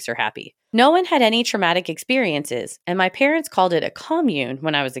whatever makes her happy. No one had any traumatic experiences, and my parents called it a commune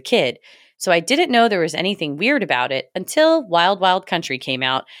when I was a kid, so I didn't know there was anything weird about it until Wild Wild Country came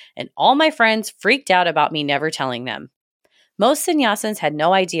out, and all my friends freaked out about me never telling them. Most sannyasins had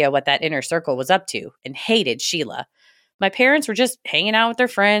no idea what that inner circle was up to and hated Sheila. My parents were just hanging out with their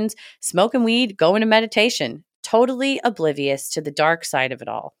friends, smoking weed, going to meditation, totally oblivious to the dark side of it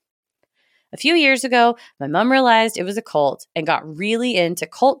all. A few years ago, my mom realized it was a cult and got really into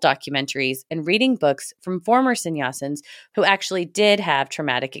cult documentaries and reading books from former sannyasins who actually did have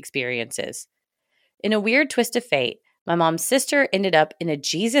traumatic experiences. In a weird twist of fate, my mom's sister ended up in a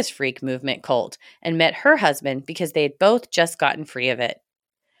Jesus Freak movement cult and met her husband because they had both just gotten free of it.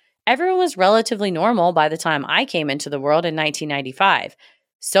 Everyone was relatively normal by the time I came into the world in 1995.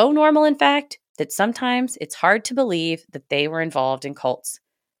 So normal, in fact, that sometimes it's hard to believe that they were involved in cults.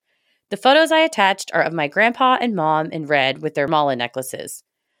 The photos I attached are of my grandpa and mom in red with their mala necklaces.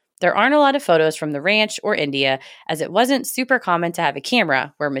 There aren't a lot of photos from the ranch or India, as it wasn't super common to have a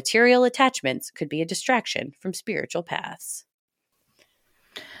camera where material attachments could be a distraction from spiritual paths.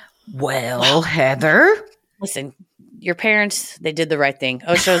 Well, Heather. Listen, your parents, they did the right thing.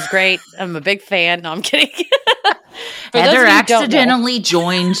 Osho's great. I'm a big fan. No, I'm kidding. Heather accidentally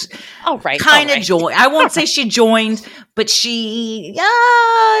joined. All right. Joined. I won't say she joined, but she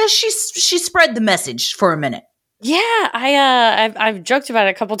spread the message for a minute. Yeah, I've joked about it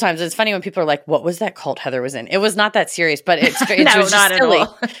a couple times. It's funny when people are like, "What was that cult Heather was in?" It was not that serious, but it no, was just not silly at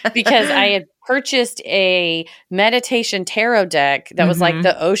all. because I had purchased a meditation tarot deck that was like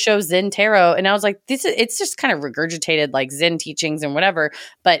the Osho Zen tarot, and I was like, it's just kind of regurgitated like Zen teachings and whatever,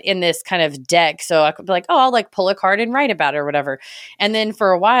 but in this kind of deck. So I could be like, oh, I'll like pull a card and write about it or whatever. And then for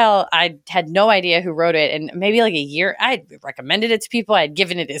a while, I had no idea who wrote it, and maybe like a year, I had recommended it to people. I had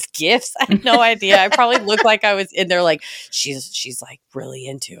given it as gifts. I had no idea. I probably looked like I was in there like she's like really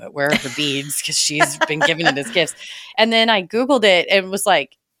into it. Where are her beads? Because she's been giving it as gifts. And then I Googled it and was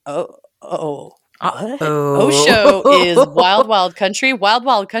like, what? Osho is Wild Wild Country. Wild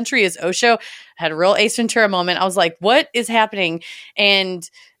Wild Country is Osho. I had a real Ace Ventura moment. I was like, what is happening? And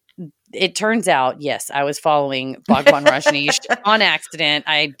it turns out, yes, I was following Bhagwan Rajneesh on accident.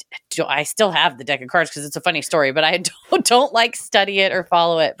 I still have the deck of cards because it's a funny story, but I don't like study it or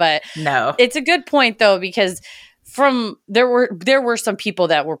follow it. But no, it's a good point though, because there were some people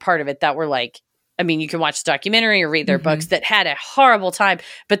that were part of it that were like I mean, you can watch the documentary or read their Mhm. books that had a horrible time.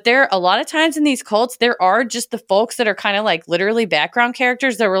 But there, a lot of times in these cults, there are just the folks that are kind of like literally background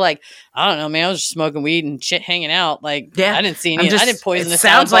characters that were like, I don't know, man, I was just smoking weed and shit hanging out. Like, Yeah. I didn't see any, I didn't poison It a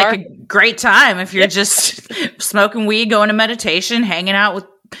salad sounds bar. like a great time if you're just smoking weed, going to meditation, hanging out with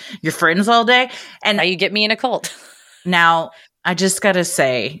your friends all day. And How you get me in a cult. now I just got to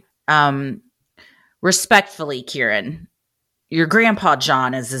say, respectfully, Kieran, your grandpa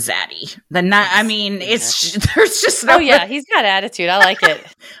John is a zaddy. I mean, it's there's just no. Oh yeah, he's got attitude. I like it.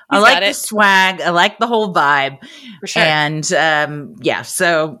 I like the swag. I like the whole vibe. For sure. And yeah,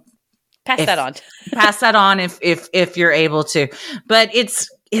 so pass that on. pass that on if you're able to. But it's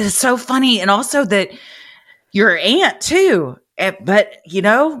so funny, and also that your aunt too. But you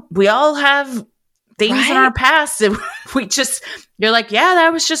know, we all have things in our past that we just, you're like, yeah,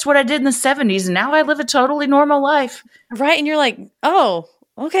 that was just what I did in the 70s. And now I live a totally normal life. Right. And you're like, oh,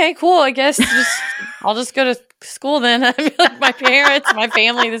 okay, cool. I guess I'll just go to school then. I mean, like my parents, my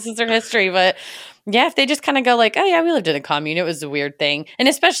family, this is their history. But yeah, if they just kind of go like, oh yeah, we lived in a commune. It was a weird thing. And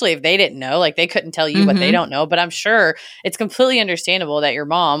especially if they didn't know, like they couldn't tell you what they don't know. But I'm sure it's completely understandable that your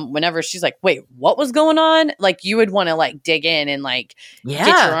mom, whenever she's like, wait, what was going on? Like you would want to like dig in and like get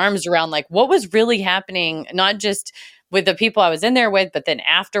your arms around like what was really happening, not just with the people I was in there with, but then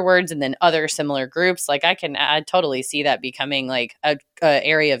afterwards and then other similar groups. Like I totally see that becoming like a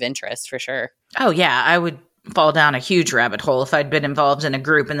area of interest for sure. Oh yeah. I would fall down a huge rabbit hole if I'd been involved in a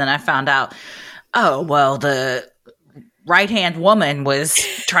group and then I found out, oh, well, the right-hand woman was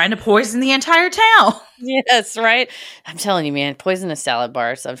trying to poison the entire town. Yes, right. I'm telling you, man, poison a salad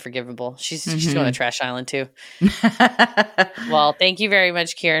bar is unforgivable. She's going to Trash Island too. Well, thank you very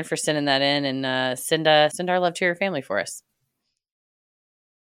much, Kieran, for sending that in, and send our love to your family for us.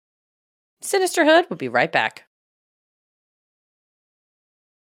 Sinisterhood will be right back.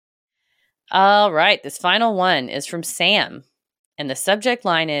 All right, this final one is from Sam, and the subject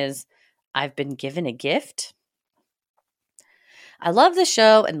line is, I've been given a gift. I love the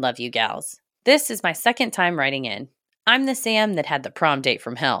show and love you gals. This is my second time writing in. I'm the Sam that had the prom date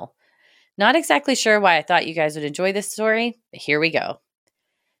from hell. Not exactly sure why I thought you guys would enjoy this story, but here we go.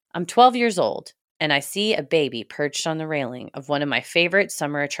 I'm 12 years old, and I see a baby perched on the railing of one of my favorite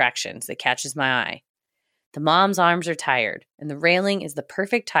summer attractions that catches my eye. The mom's arms are tired, and the railing is the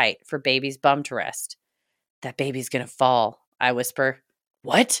perfect height for baby's bum to rest. That baby's gonna fall, I whisper.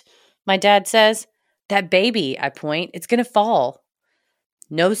 What? My dad says. That baby, I point, it's going to fall.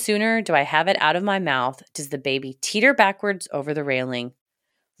 No sooner do I have it out of my mouth does the baby teeter backwards over the railing.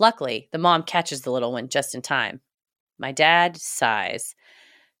 Luckily, the mom catches the little one just in time. My dad sighs,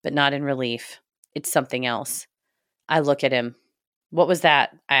 but not in relief. It's something else. I look at him. What was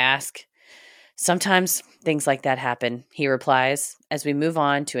that? I ask. Sometimes things like that happen, he replies, as we move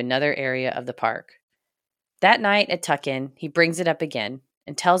on to another area of the park. That night at Tuck-In, he brings it up again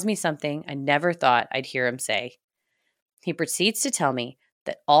and tells me something I never thought I'd hear him say. He proceeds to tell me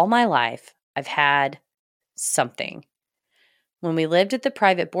that all my life I've had something. When we lived at the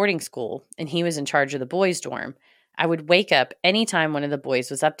private boarding school and he was in charge of the boys' dorm, I would wake up anytime one of the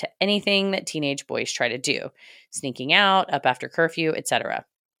boys was up to anything that teenage boys try to do, sneaking out, up after curfew, etc.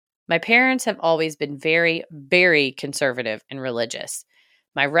 My parents have always been very, very conservative and religious.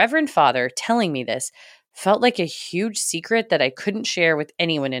 My reverend father telling me this felt like a huge secret that I couldn't share with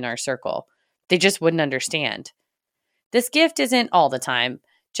anyone in our circle. They just wouldn't understand. This gift isn't all the time,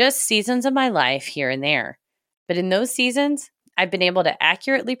 just seasons of my life here and there. But in those seasons, I've been able to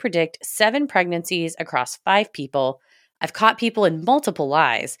accurately predict 7 pregnancies across 5 people. I've caught people in multiple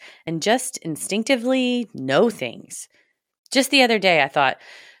lies and just instinctively know things. Just the other day, I thought,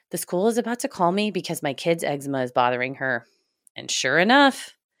 the school is about to call me because my kid's eczema is bothering her. And sure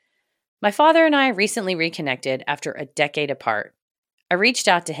enough, my father and I recently reconnected after a decade apart. I reached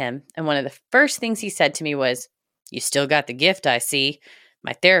out to him, and one of the first things he said to me was, "You still got the gift, I see.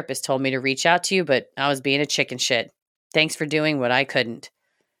 My therapist told me to reach out to you, but I was being a chicken shit. Thanks for doing what I couldn't."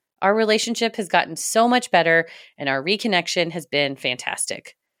 Our relationship has gotten so much better, and our reconnection has been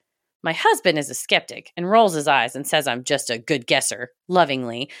fantastic. My husband is a skeptic and rolls his eyes and says I'm just a good guesser,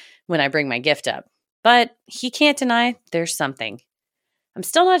 lovingly, when I bring my gift up. But he can't deny there's something. I'm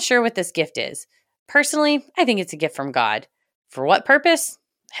still not sure what this gift is. Personally, I think it's a gift from God. For what purpose?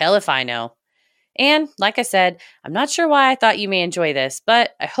 Hell if I know. And, like I said, I'm not sure why I thought you may enjoy this,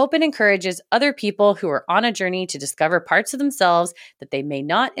 but I hope it encourages other people who are on a journey to discover parts of themselves that they may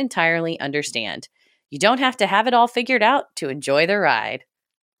not entirely understand. You don't have to have it all figured out to enjoy the ride.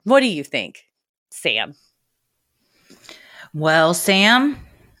 What do you think, Sam? Well, Sam,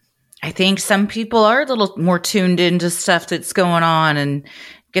 I think some people are a little more tuned into stuff that's going on and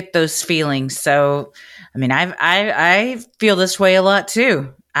get those feelings. So, I mean, I feel this way a lot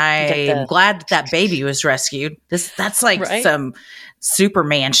too. I'm glad that baby was rescued. That's like right? some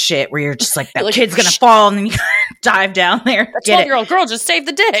Superman shit where you're just like, that kid's going to fall and then you dive down there. That 12-year-old girl just saved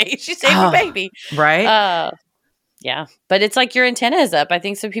the day. She saved the baby. Right. Yeah. But it's like your antenna is up. I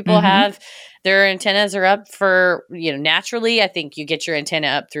think some people have their antennas are up for, naturally. I think you get your antenna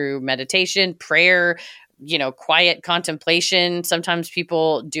up through meditation, prayer, quiet contemplation. Sometimes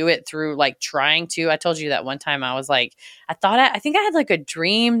people do it through like trying to. I told you that one time I was like, I think I had like a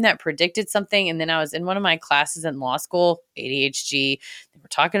dream that predicted something. And then I was in one of my classes in law school, ADHD. They were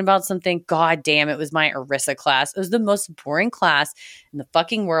talking about something. God damn, it was my ERISA class. It was the most boring class in the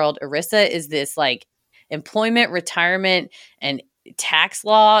fucking world. ERISA is this like employment, retirement, and tax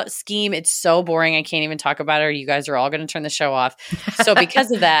law scheme. It's so boring. I can't even talk about it, or you guys are all going to turn the show off. So because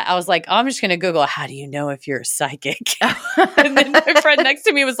of that, I was like, I'm just going to Google, how do you know if you're a psychic? And then my friend next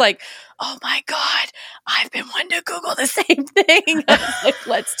to me was like, oh my God, I've been wanting to Google the same thing. I was like,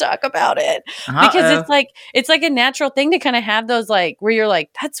 let's talk about it. Because it's like a natural thing to kind of have those like, where you're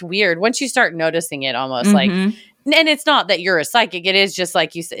like, that's weird. Once you start noticing it almost like, and it's not that you're a psychic. It is just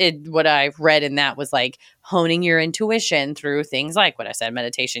like you said, what I've read in that was like honing your intuition through things like what I said,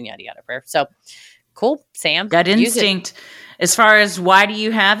 meditation, yada, yada, prayer. So cool, Sam. That instinct. As far as why do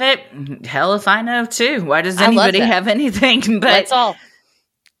you have it? Hell if I know too. Why does anybody have anything? But let's all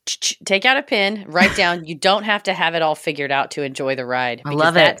take out a pen, write down. You don't have to have it all figured out to enjoy the ride. I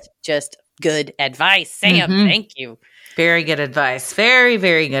love it. That's just good advice. Sam, thank you. Very good advice. Very,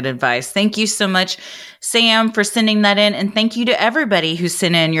 very good advice. Thank you so much, Sam, for sending that in. And thank you to everybody who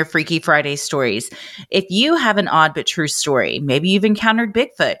sent in your Freaky Friday stories. If you have an odd but true story, maybe you've encountered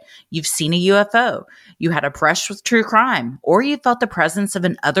Bigfoot, you've seen a UFO, you had a brush with true crime, or you felt the presence of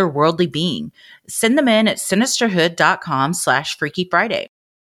an otherworldly being, send them in at sinisterhood.com/Freaky Friday.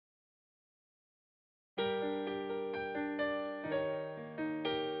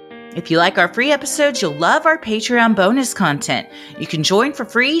 If you like our free episodes, you'll love our Patreon bonus content. You can join for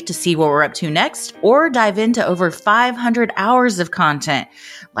free to see what we're up to next, or dive into over 500 hours of content,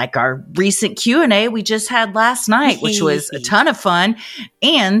 like our recent Q&A we just had last night, which was a ton of fun.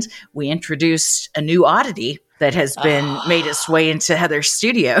 And we introduced a new oddity that has been made its way into Heather's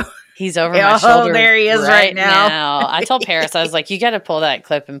studio. He's over my shoulder. Oh, there he is right now. I told Paris, I was like, you got to pull that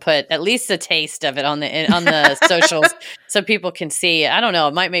clip and put at least a taste of it on the socials so people can see. I don't know.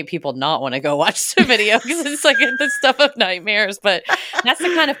 It might make people not want to go watch the video because it's like the stuff of nightmares. But that's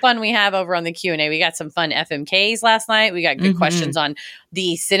the kind of fun we have over on the Q&A. We got some fun FMKs last night. We got good questions on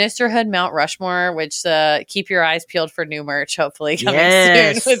the Sinisterhood Mount Rushmore, which keep your eyes peeled for new merch, hopefully coming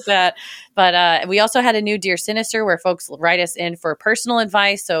soon with that. But we also had a new Dear Sinister where folks write us in for personal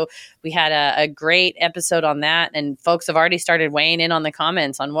advice. So we had a great episode on that, and folks have already started weighing in on the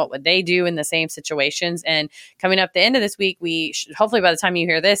comments on what would they do in the same situations. And coming up the end of this week, we hopefully by the time you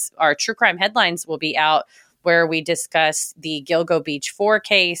hear this, our true crime headlines will be out where we discuss the Gilgo Beach 4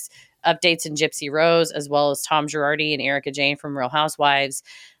 case, updates in Gypsy Rose, as well as Tom Girardi and Erica Jane from Real Housewives,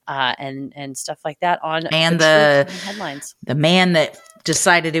 and stuff like that on the headlines. The man that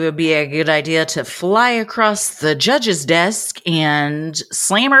decided it would be a good idea to fly across the judge's desk and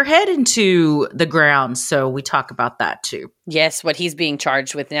slam her head into the ground. So we talk about that too. Yes, what he's being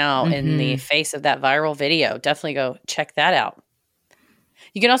charged with now in the face of that viral video. Definitely go check that out.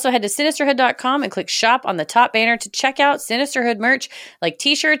 You can also head to sinisterhood.com and click shop on the top banner to check out Sinisterhood merch like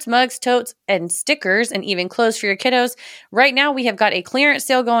t-shirts, mugs, totes, and stickers, and even clothes for your kiddos. Right now, we have got a clearance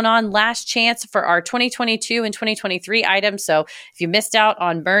sale going on, last chance for our 2022 and 2023 items. So if you missed out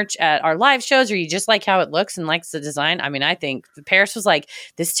on merch at our live shows or you just like how it looks and likes the design, I mean, I think Paris was like,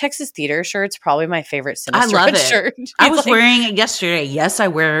 this Texas Theater shirt's probably my favorite Sinisterhood shirt. I was wearing it yesterday. Yes, I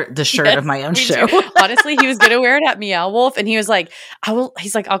wear the shirt of my own show. Honestly, he was going to wear it at Meow Wolf, and he was like,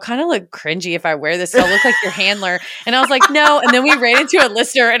 he's like, I'll kind of look cringy if I wear this. I'll look like your handler. And I was like, no. And then we ran into a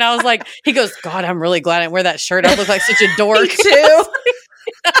listener, and I was like, he goes, God, I'm really glad I wear that shirt. I look like such a dork. Me too.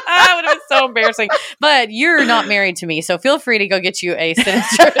 It would have been so embarrassing. But you're not married to me, so feel free to go get you a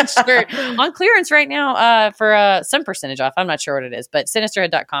Sinisterhood shirt on clearance right now for some percentage off. I'm not sure what it is, but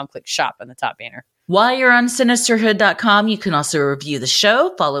sinisterhood.com, click shop on the top banner. While you're on sinisterhood.com, you can also review the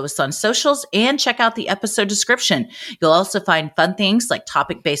show, follow us on socials, and check out the episode description. You'll also find fun things like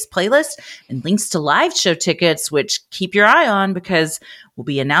topic-based playlists and links to live show tickets, which keep your eye on because we'll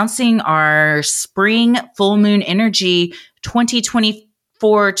be announcing our spring Full Moon Energy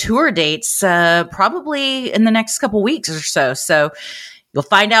 2024 tour dates probably in the next couple weeks or so. So you'll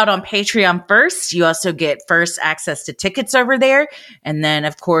find out on Patreon first. You also get first access to tickets over there. And then,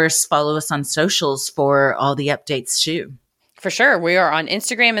 of course, follow us on socials for all the updates too. For sure. We are on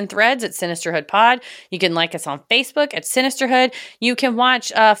Instagram and Threads at Sinisterhood Pod. You can like us on Facebook at Sinisterhood. You can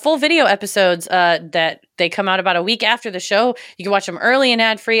watch full video episodes that they come out about a week after the show. You can watch them early and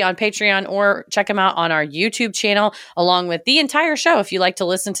ad-free on Patreon or check them out on our YouTube channel along with the entire show. If you like to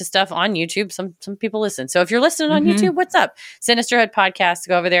listen to stuff on YouTube, some people listen. So if you're listening on YouTube, what's up? Sinisterhood Podcast.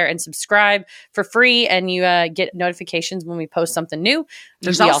 Go over there and subscribe for free and you get notifications when we post something new.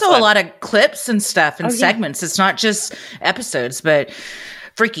 There's also a lot of clips and stuff and segments. It's not just episodes, but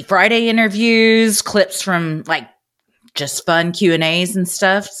Freaky Friday interviews, clips from like just fun Q&As and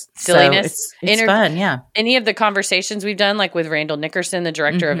stuff. Silliness. So it's fun, yeah. Any of the conversations we've done, like with Randall Nickerson, the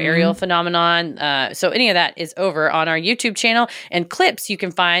director of Aerial Phenomenon. So any of that is over on our YouTube channel. And clips you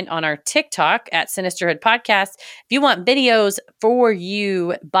can find on our TikTok at Sinisterhood Podcast. If you want videos for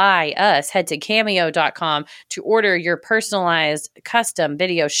you by us, head to cameo.com to order your personalized custom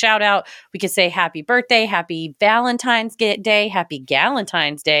video shout out. We could say happy birthday, happy Valentine's Day, happy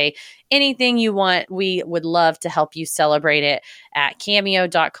Galentine's Day. Anything you want, we would love to help you celebrate it at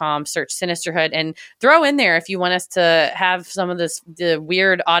cameo.com. Search Sinisterhood and throw in there if you want us to have some of the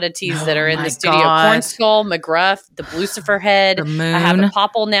weird oddities that are in the studio. Corn Skull, McGruff, the Lucifer head. The moon. I have a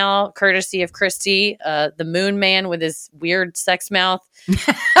popple now, courtesy of Christy, the Moon Man with his weird sex mouth.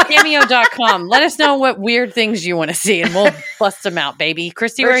 Cameo.com. Let us know what weird things you want to see and we'll bust them out, baby.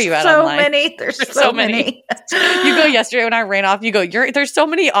 Christy, where are you at online? There's so many. You go yesterday when I ran off, you go, there's so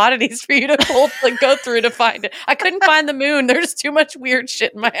many oddities for you to go through to find it. I couldn't find the moon. There's too much weird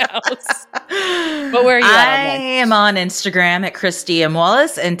shit in my house. But where are you at online? I am on Instagram at Christy M.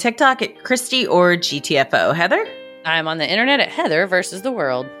 Wallace and TikTok at Christy or GTFO. Heather? I'm on the internet at Heather versus the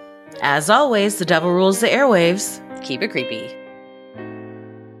world. As always, the devil rules the airwaves. Keep it creepy.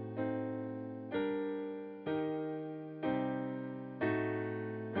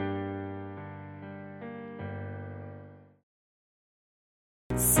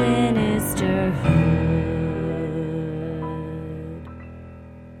 Sinisterhood.